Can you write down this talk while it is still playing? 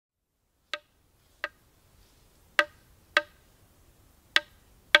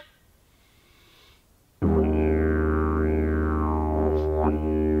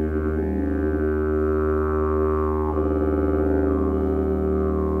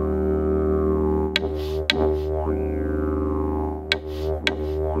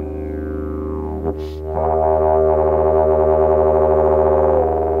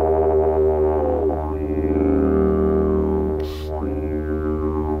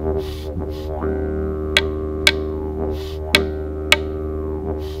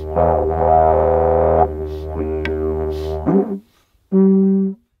Being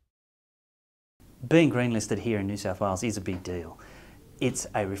green listed here in New South Wales is a big deal. It's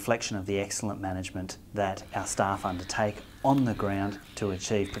a reflection of the excellent management that our staff undertake on the ground to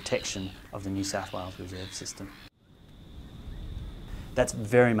achieve protection of the New South Wales reserve system. That's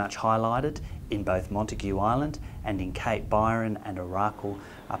very much highlighted in both Montague Island and in Cape Byron and Arakwal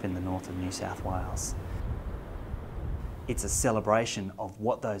up in the north of New South Wales. It's a celebration of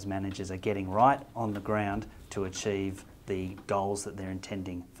what those managers are getting right on the ground to achieve the goals that they're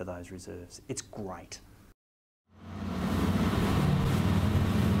intending for those reserves. It's great.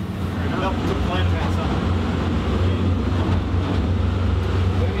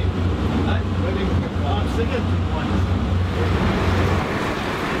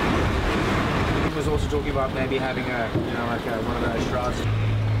 He was also talking about maybe having one of those shrouds.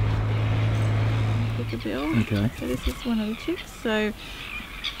 Okay. So this is one of the chicks. So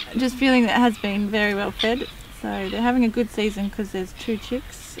just feeling that it has been very well fed. So they're having a good season because there's 2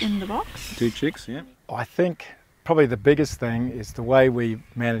 chicks in the box. 2 chicks, yeah. I think probably the biggest thing is the way we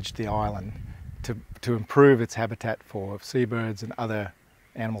managed the island to improve its habitat for seabirds and other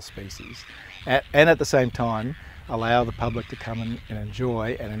animal species, and at the same time allow the public to come and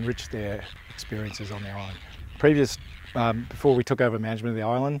enjoy and enrich their experiences on the island. Before we took over management of the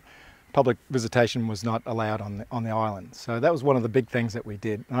island, public visitation was not allowed on the island. So that was one of the big things that we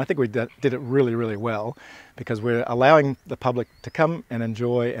did. And I think we did it really, really well, because we're allowing the public to come and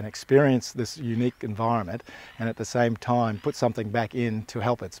enjoy and experience this unique environment, and at the same time put something back in to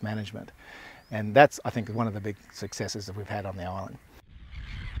help its management. And that's, I think, one of the big successes that we've had on the island.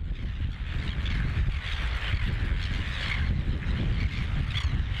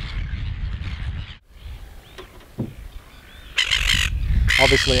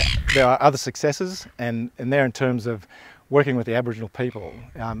 Obviously, there are other successes, and they're in terms of working with the Aboriginal people.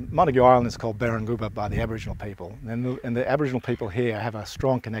 Montague Island is called Baranguba by the Aboriginal people, and the Aboriginal people here have a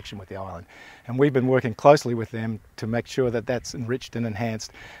strong connection with the island. And we've been working closely with them to make sure that that's enriched and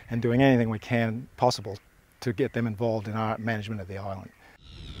enhanced, and doing anything we can possible to get them involved in our management of the island.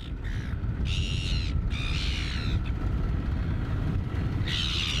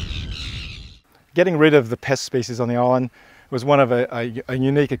 Getting rid of the pest species on the island was one of a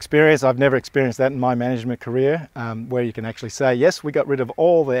unique experience. I've never experienced that in my management career, where you can actually say, yes, we got rid of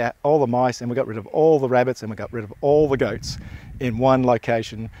all the mice, and we got rid of all the rabbits, and we got rid of all the goats in one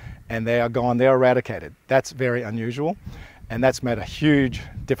location, and they are gone, they're eradicated. That's very unusual, and that's made a huge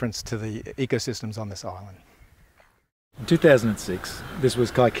difference to the ecosystems on this island. In 2006, this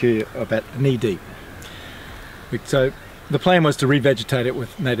was Kaikuya about knee deep. So the plan was to revegetate it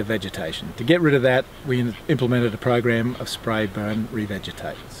with native vegetation. To get rid of that, we implemented a program of spray, burn,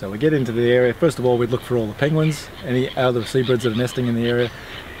 revegetate. So we get into the area. First of all, we'd look for all the penguins, any other seabirds that are nesting in the area,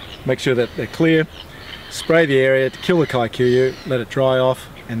 make sure that they're clear, spray the area to kill the Kaikuya, let it dry off,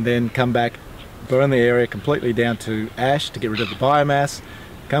 and then come back, burn the area completely down to ash to get rid of the biomass,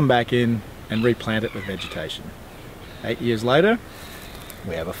 come back in and replant it with vegetation. 8 years later,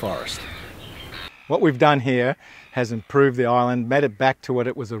 we have a forest. What we've done here has improved the island, made it back to what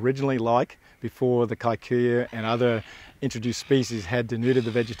it was originally like before the Kaikuya and other introduced species had denuded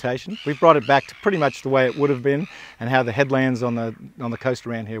the vegetation. We've brought it back to pretty much the way it would have been, and how the headlands on the coast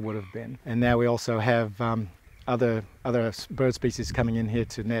around here would have been. And now we also have other bird species coming in here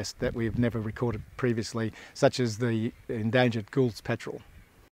to nest that we've never recorded previously, such as the endangered Gould's petrel.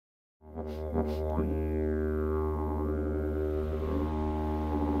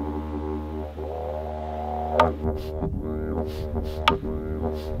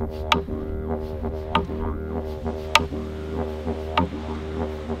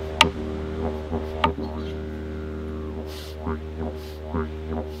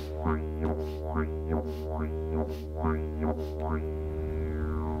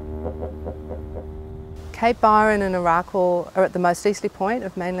 Cape Byron and Arakwal are at the most easterly point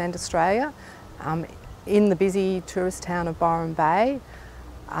of mainland Australia, in the busy tourist town of Byron Bay.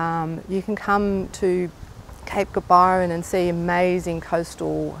 You can come to Cape Byron and see amazing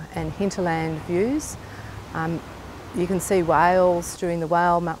coastal and hinterland views. You can see whales during the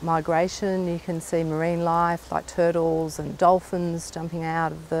whale migration. You can see marine life like turtles and dolphins jumping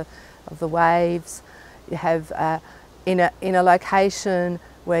out of the waves. You have in a location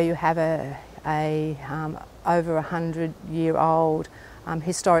where you have a over 100-year-old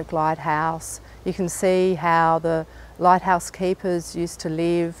historic lighthouse. You can see how the lighthouse keepers used to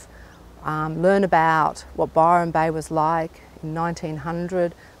live, learn about what Byron Bay was like in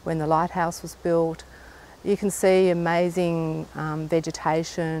 1900 when the lighthouse was built, You can see amazing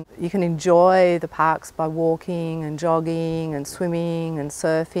vegetation. You can enjoy the parks by walking and jogging and swimming and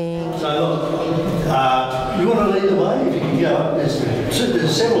surfing. So you want to lead the way? If you can go up,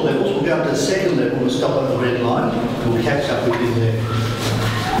 there's several levels. We'll go up to the second level and stop at the red line. We'll catch up with you there.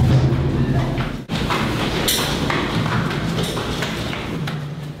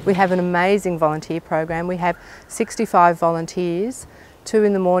 We have an amazing volunteer program. We have 65 volunteers, 2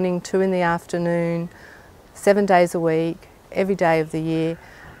 in the morning, 2 in the afternoon, 7 days a week, every day of the year,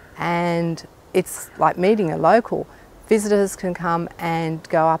 and it's like meeting a local. Visitors can come and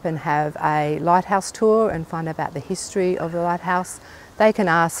go up and have a lighthouse tour and find out about the history of the lighthouse. They can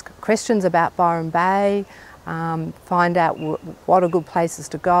ask questions about Byron Bay, find out what are good places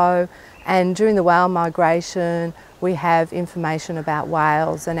to go, and during the whale migration we have information about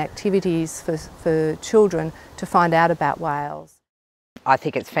whales and activities for children to find out about whales. I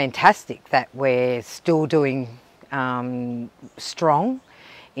think it's fantastic that we're still doing strong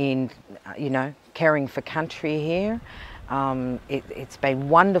in, caring for country here. It's been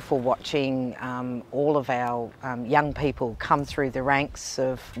wonderful watching all of our young people come through the ranks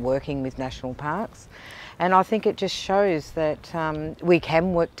of working with national parks, and I think it just shows that we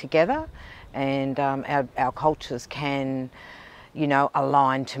can work together and our cultures can,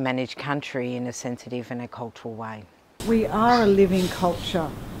 align to manage country in a sensitive and a cultural way. We are a living culture.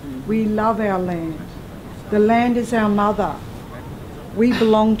 We love our land. The land is our mother. We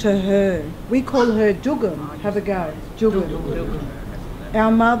belong to her. We call her Dugum. Have a go. Dugum. Our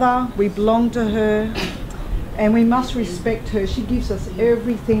mother, we belong to her, and we must respect her. She gives us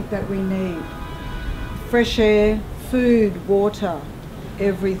everything that we need. Fresh air, food, water,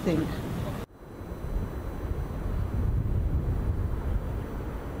 everything.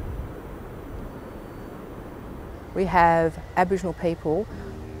 We have Aboriginal people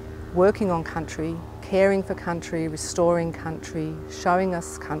working on country, caring for country, restoring country, showing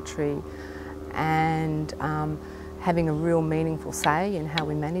us country, and having a real meaningful say in how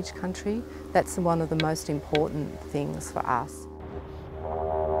we manage country. That's one of the most important things for us.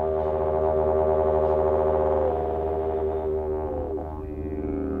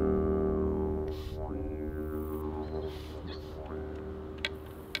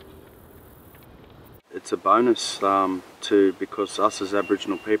 It's a bonus because us as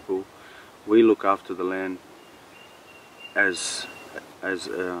Aboriginal people, we look after the land as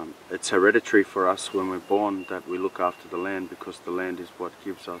it's hereditary for us when we're born, that we look after the land, because the land is what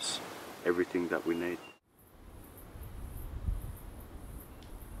gives us everything that we need.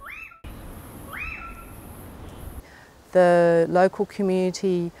 The local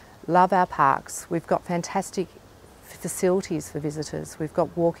community love our parks. We've got fantastic facilities for visitors. We've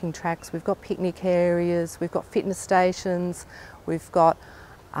got walking tracks, we've got picnic areas, we've got fitness stations, we've got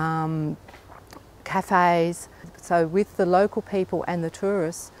cafes. So with the local people and the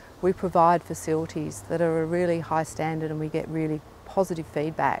tourists, we provide facilities that are a really high standard and we get really positive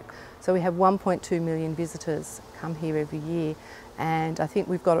feedback. So we have 1.2 million visitors come here every year, and I think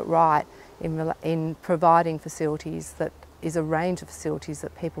we've got it right in providing facilities that is a range of facilities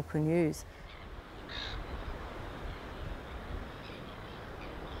that people can use.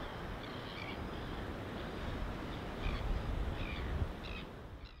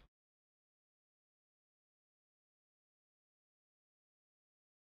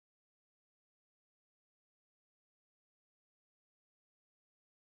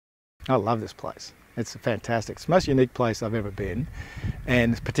 I love this place. It's fantastic. It's the most unique place I've ever been,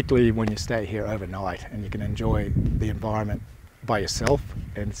 and particularly when you stay here overnight and you can enjoy the environment by yourself,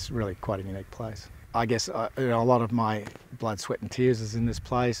 and it's really quite a unique place. I guess a lot of my blood, sweat and tears is in this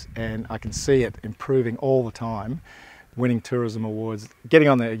place, and I can see it improving all the time, winning tourism awards. Getting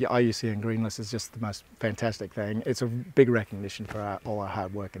on the IUCN Green List is just the most fantastic thing. It's a big recognition for all our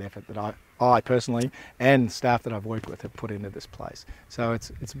hard work and effort that I personally and staff that I've worked with have put into this place. So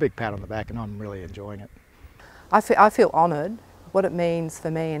it's a big pat on the back, and I'm really enjoying it. I feel honoured. What it means for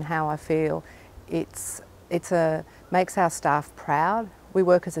me and how I feel, makes our staff proud. We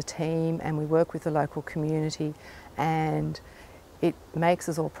work as a team and we work with the local community, and it makes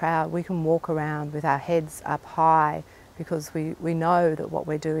us all proud. We can walk around with our heads up high because we know that what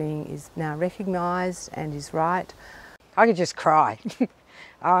we're doing is now recognised and is right. I could just cry.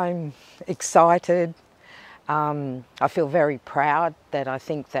 I'm excited. I feel very proud that I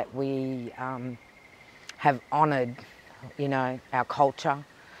think that we have honoured, our culture.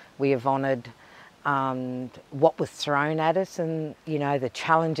 We have honoured what was thrown at us, and the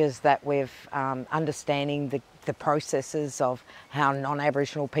challenges that we've understanding the processes of how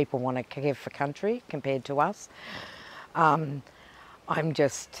non-Aboriginal people want to care for country compared to us. I'm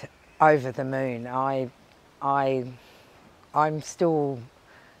just over the moon. I'm still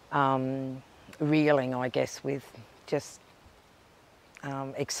reeling, I guess, with just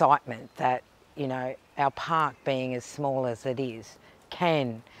excitement that, you know, our park, being as small as it is,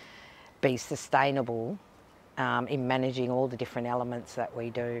 can be sustainable in managing all the different elements that we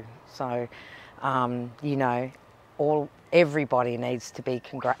do. So, you know, everybody needs to be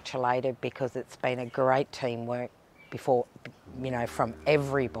congratulated, because it's been a great teamwork before, you know, from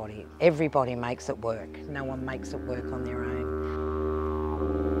everybody. Everybody makes it work. No one makes it work on their own.